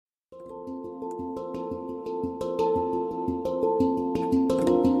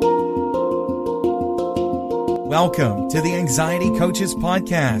Welcome to the Anxiety Coaches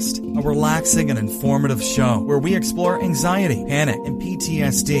Podcast, a relaxing and informative show where we explore anxiety, panic, and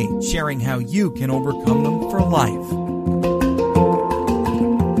PTSD, sharing how you can overcome them for life.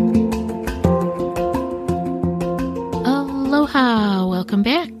 Aloha! Welcome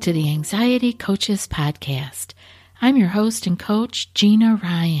back to the Anxiety Coaches Podcast. I'm your host and coach, Gina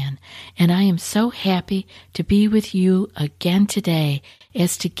Ryan, and I am so happy to be with you again today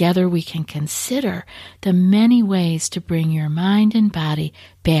as together we can consider the many ways to bring your mind and body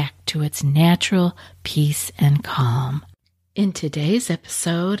back to its natural peace and calm. In today's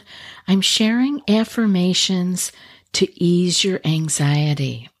episode, I'm sharing affirmations to ease your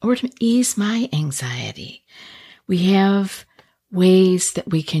anxiety or to ease my anxiety. We have ways that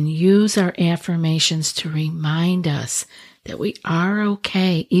we can use our affirmations to remind us that we are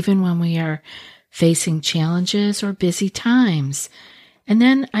okay even when we are facing challenges or busy times. And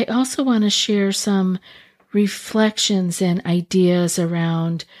then I also want to share some reflections and ideas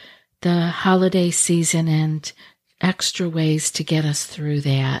around the holiday season and extra ways to get us through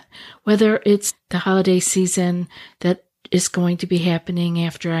that. Whether it's the holiday season that is going to be happening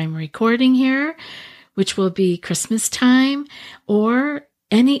after I'm recording here, which will be Christmas time, or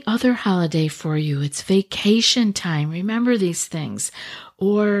any other holiday for you. It's vacation time. Remember these things.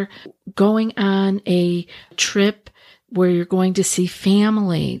 Or going on a trip where you're going to see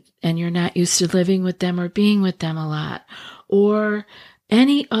family and you're not used to living with them or being with them a lot. Or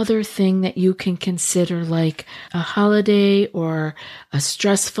any other thing that you can consider like a holiday or a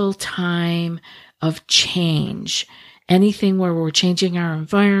stressful time of change. Anything where we're changing our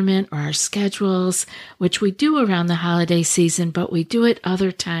environment or our schedules, which we do around the holiday season, but we do it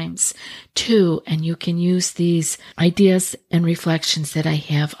other times too. And you can use these ideas and reflections that I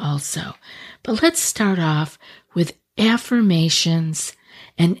have also. But let's start off with affirmations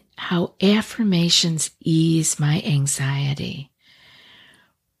and how affirmations ease my anxiety.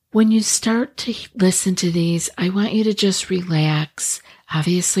 When you start to listen to these, I want you to just relax.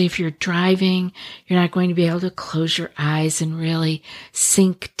 Obviously, if you're driving, you're not going to be able to close your eyes and really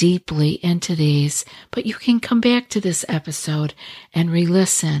sink deeply into these, but you can come back to this episode and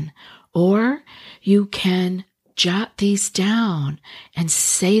re-listen, or you can jot these down and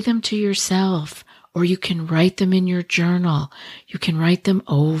say them to yourself, or you can write them in your journal. You can write them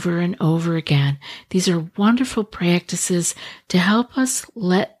over and over again. These are wonderful practices to help us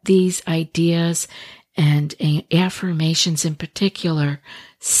let these ideas and affirmations in particular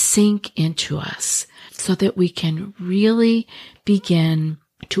sink into us so that we can really begin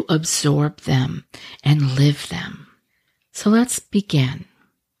to absorb them and live them. So let's begin.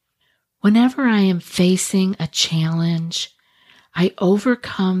 Whenever I am facing a challenge, I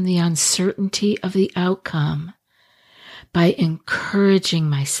overcome the uncertainty of the outcome by encouraging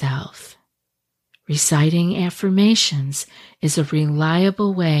myself. Reciting affirmations is a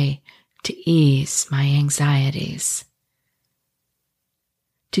reliable way to ease my anxieties.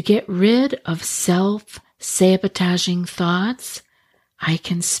 To get rid of self-sabotaging thoughts, I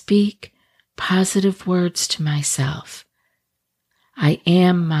can speak positive words to myself. I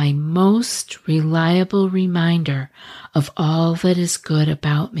am my most reliable reminder of all that is good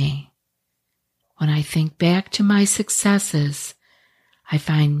about me. When I think back to my successes, I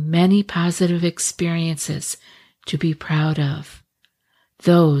find many positive experiences to be proud of.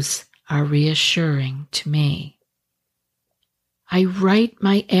 Those are reassuring to me. I write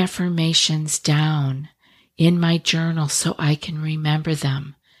my affirmations down in my journal so I can remember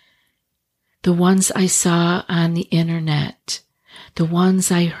them. The ones I saw on the internet, the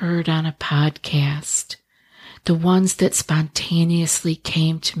ones I heard on a podcast, the ones that spontaneously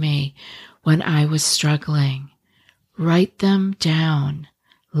came to me when I was struggling. Write them down.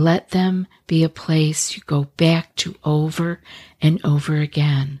 Let them be a place you go back to over and over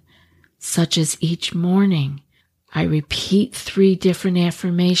again. Such as each morning, I repeat 3 different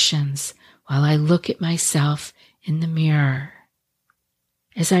affirmations while I look at myself in the mirror.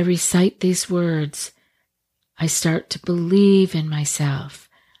 As I recite these words, I start to believe in myself.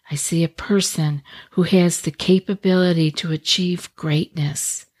 I see a person who has the capability to achieve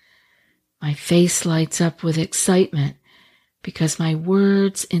greatness. My face lights up with excitement because my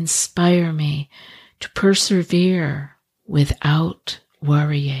words inspire me to persevere without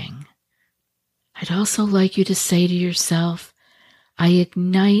worrying. I'd also like you to say to yourself, I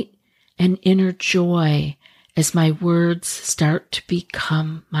ignite an inner joy as my words start to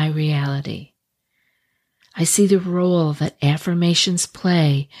become my reality. I see the role that affirmations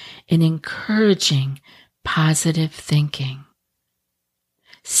play in encouraging positive thinking.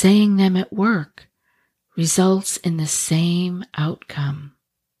 Saying them at work results in the same outcome.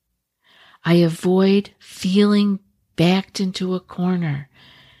 I avoid feeling backed into a corner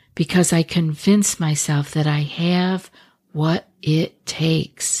because I convince myself that I have what it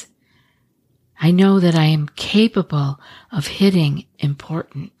takes. I know that I am capable of hitting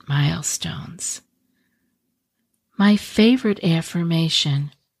important milestones. My favorite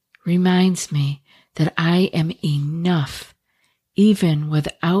affirmation reminds me that I am enough, even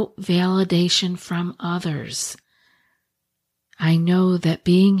without validation from others. I know that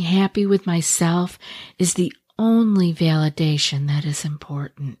being happy with myself is the only validation that is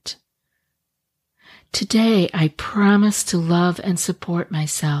important. Today, I promise to love and support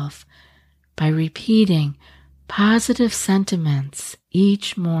myself by repeating positive sentiments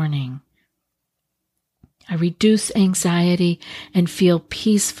each morning. I reduce anxiety and feel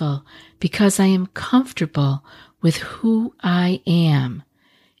peaceful because I am comfortable with who I am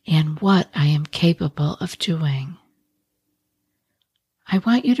and what I am capable of doing. I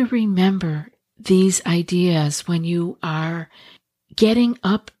want you to remember these ideas when you are getting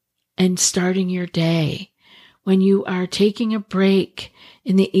up and starting your day, when you are taking a break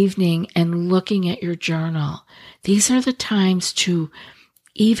in the evening and looking at your journal. These are the times to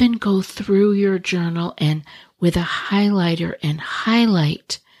even go through your journal and with a highlighter and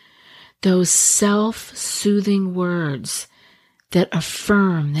highlight those self-soothing words that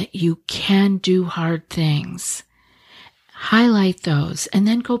affirm that you can do hard things. Highlight those and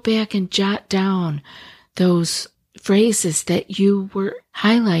then go back and jot down those phrases that you were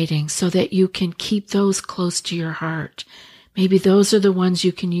highlighting so that you can keep those close to your heart. Maybe those are the ones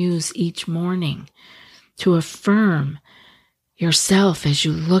you can use each morning to affirm yourself as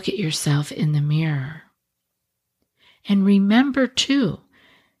you look at yourself in the mirror. And remember too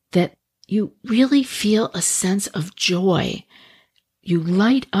that you really feel a sense of joy. You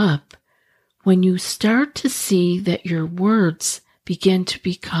light up when you start to see that your words begin to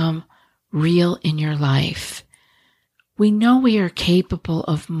become real in your life. We know we are capable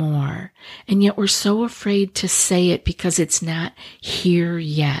of more, and yet we're so afraid to say it because it's not here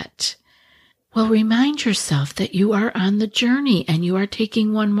yet. Well, remind yourself that you are on the journey and you are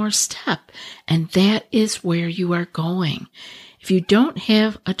taking one more step, and that is where you are going. If you don't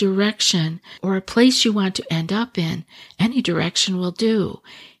have a direction or a place you want to end up in, any direction will do.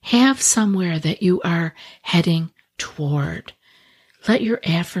 Have somewhere that you are heading toward. Let your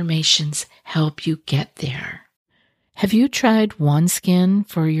affirmations help you get there. Have you tried OneSkin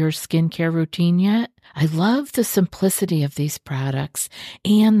for your skincare routine yet? I love the simplicity of these products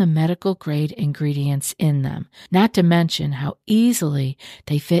and the medical grade ingredients in them, not to mention how easily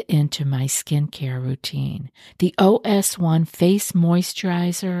they fit into my skincare routine. The OS1 Face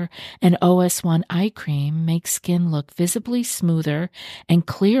Moisturizer and OS1 Eye Cream make skin look visibly smoother and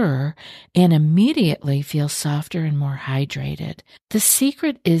clearer and immediately feel softer and more hydrated. The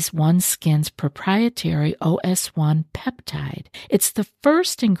secret is OneSkin's proprietary OS1 peptide. It's the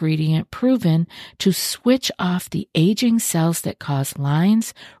first ingredient proven to switch off the aging cells that cause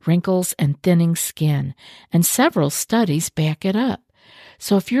lines, wrinkles, and thinning skin, and several studies back it up.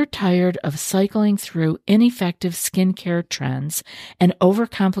 So if you're tired of cycling through ineffective skincare trends and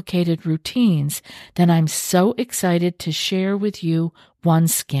overcomplicated routines, then I'm so excited to share with you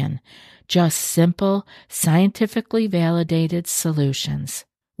OneSkin, just simple, scientifically validated solutions.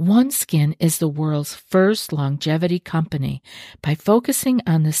 OneSkin is the world's first longevity company. By focusing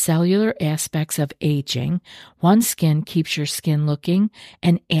on the cellular aspects of aging, OneSkin keeps your skin looking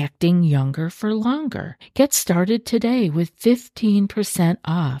and acting younger for longer. Get started today with 15%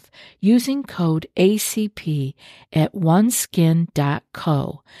 off using code ACP at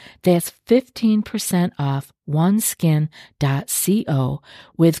oneskin.co. That's 15% off oneskin.co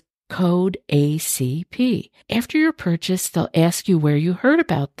with code ACP. After your purchase, they'll ask you where you heard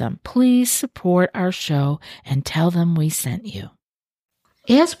about them. Please support our show and tell them we sent you.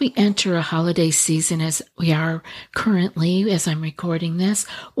 As we enter a holiday season, as we are currently, as I'm recording this,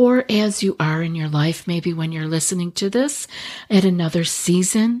 or as you are in your life, maybe when you're listening to this at another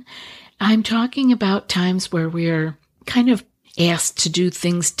season, I'm talking about times where we're kind of asked to do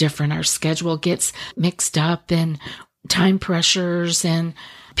things different. Our schedule gets mixed up and time pressures and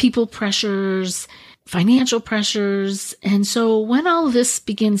people pressures, financial pressures. And so when all of this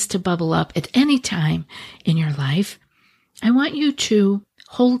begins to bubble up at any time in your life, I want you to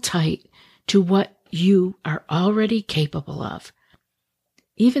hold tight to what you are already capable of.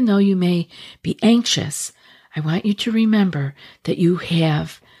 Even though you may be anxious, I want you to remember that you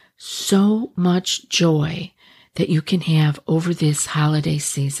have so much joy that you can have over this holiday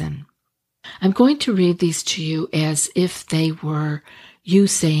season. I'm going to read these to you as if they were you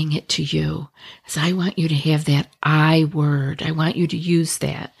saying it to you. So I want you to have that I word. I want you to use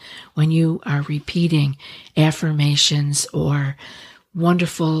that when you are repeating affirmations or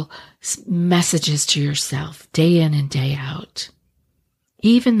wonderful messages to yourself day in and day out.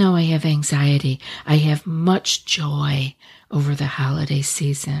 Even though I have anxiety, I have much joy over the holiday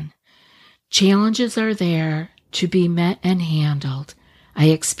season. Challenges are there to be met and handled. I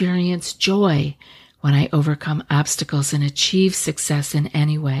experience joy when I overcome obstacles and achieve success in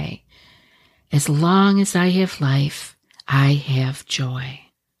any way. As long as I have life, I have joy.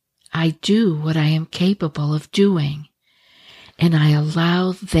 I do what I am capable of doing, and I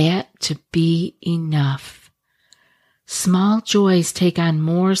allow that to be enough. Small joys take on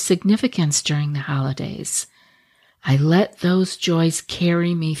more significance during the holidays. I let those joys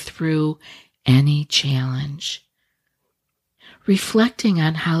carry me through any challenge. Reflecting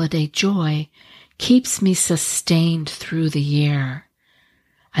on holiday joy keeps me sustained through the year.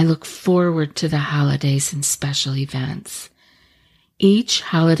 I look forward to the holidays and special events. Each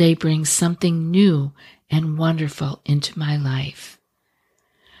holiday brings something new and wonderful into my life.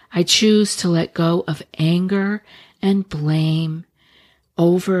 I choose to let go of anger and blame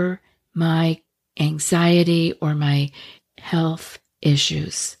over my anxiety or my health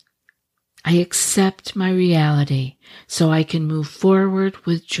issues. I accept my reality so I can move forward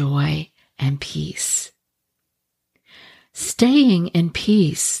with joy and peace. Staying in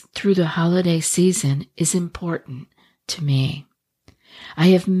peace through the holiday season is important to me. I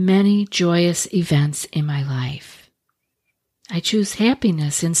have many joyous events in my life. I choose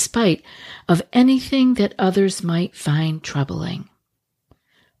happiness in spite of anything that others might find troubling.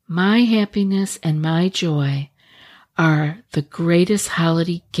 My happiness and my joy are the greatest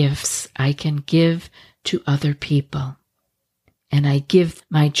holiday gifts I can give to other people, and I give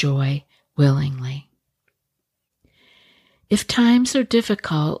my joy willingly. If times are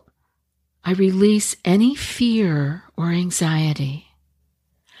difficult, I release any fear or anxiety.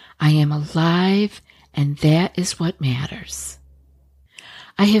 I am alive, and that is what matters.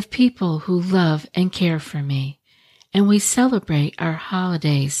 I have people who love and care for me, and we celebrate our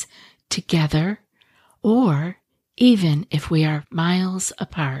holidays together, or even if we are miles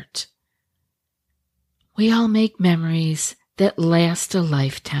apart. We all make memories that last a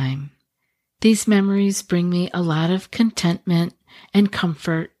lifetime. These memories bring me a lot of contentment and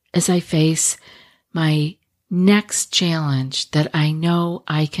comfort as I face my next challenge that I know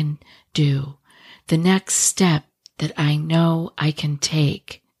I can do, the next step that I know I can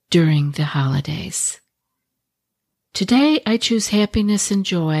take during the holidays. Today I choose happiness and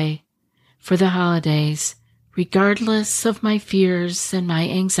joy for the holidays, regardless of my fears and my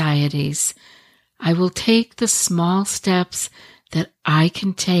anxieties. I will take the small steps that I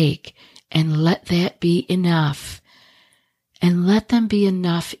can take and let that be enough, and let them be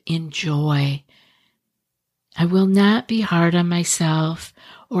enough in joy. I will not be hard on myself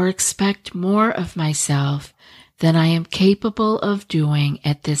or expect more of myself than I am capable of doing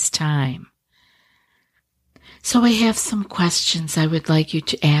at this time. So I have some questions I would like you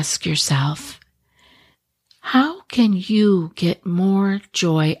to ask yourself. How can you get more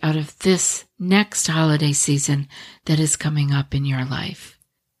joy out of this next holiday season that is coming up in your life?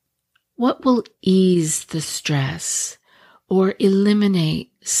 What will ease the stress or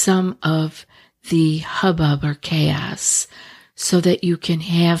eliminate some of the hubbub or chaos so that you can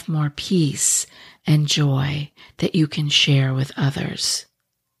have more peace and joy that you can share with others?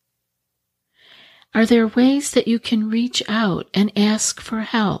 Are there ways that you can reach out and ask for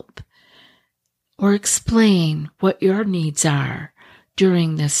help or explain what your needs are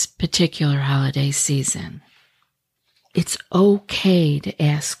during this particular holiday season? It's okay to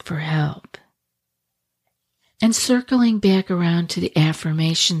ask for help. And circling back around to the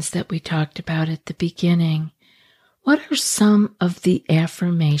affirmations that we talked about at the beginning, what are some of the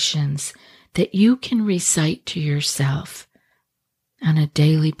affirmations that you can recite to yourself on a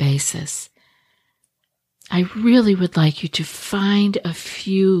daily basis? I really would like you to find a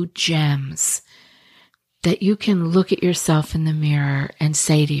few gems that you can look at yourself in the mirror and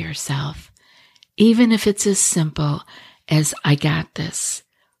say to yourself, even if it's as simple as I got this,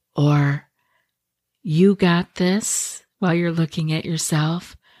 or you got this while you're looking at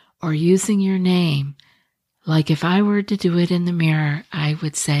yourself, or using your name. Like if I were to do it in the mirror, I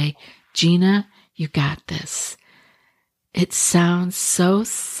would say, Gina, you got this. It sounds so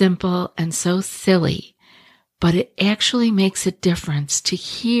simple and so silly, but it actually makes a difference to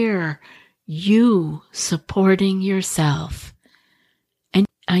hear you supporting yourself. And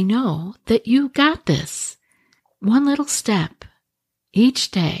I know that you got this. One little step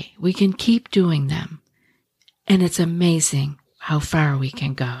each day. We can keep doing them. And it's amazing how far we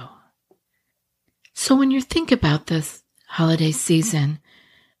can go. So when you think about this holiday season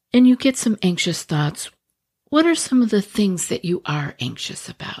and you get some anxious thoughts, what are some of the things that you are anxious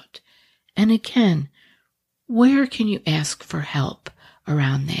about? And again, where can you ask for help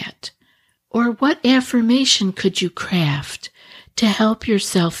around that? Or what affirmation could you craft to help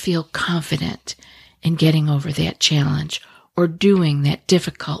yourself feel confident in getting over that challenge or doing that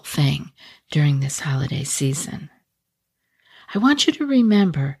difficult thing during this holiday season? I want you to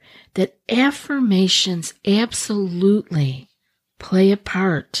remember that affirmations absolutely play a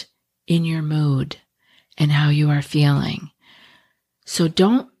part in your mood and how you are feeling. So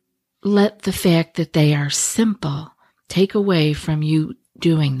don't let the fact that they are simple take away from you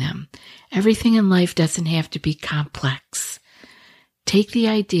doing them. Everything in life doesn't have to be complex. Take the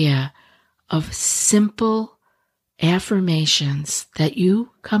idea of simple affirmations that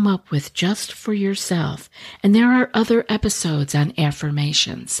you come up with just for yourself. And there are other episodes on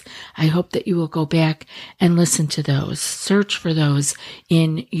affirmations. I hope that you will go back and listen to those. Search for those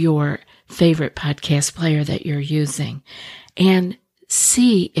in your favorite podcast player that you're using. And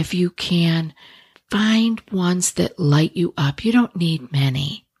see if you can find ones that light you up. You don't need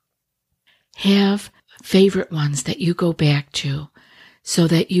many. Have favorite ones that you go back to so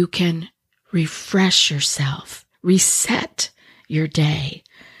that you can refresh yourself, reset your day,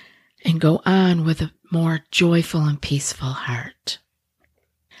 and go on with a more joyful and peaceful heart.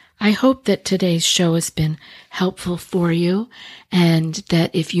 I hope that today's show has been helpful for you, and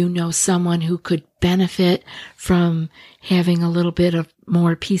that if you know someone who could benefit from having a little bit of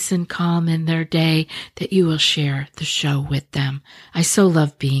more peace and calm in their day, that you will share the show with them. I so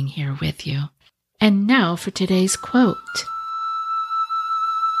love being here with you. And now for today's quote.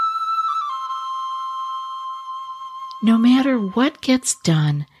 No matter what gets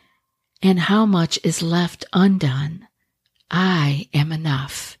done and how much is left undone, I am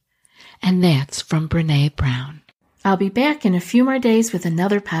enough. And that's from Brené Brown. I'll be back in a few more days with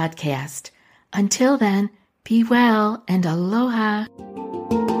another podcast. Until then, be well and aloha.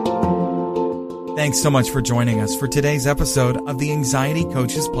 Thanks so much for joining us for today's episode of the Anxiety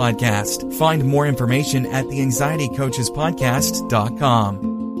Coaches Podcast. Find more information at theanxietycoachespodcast.com.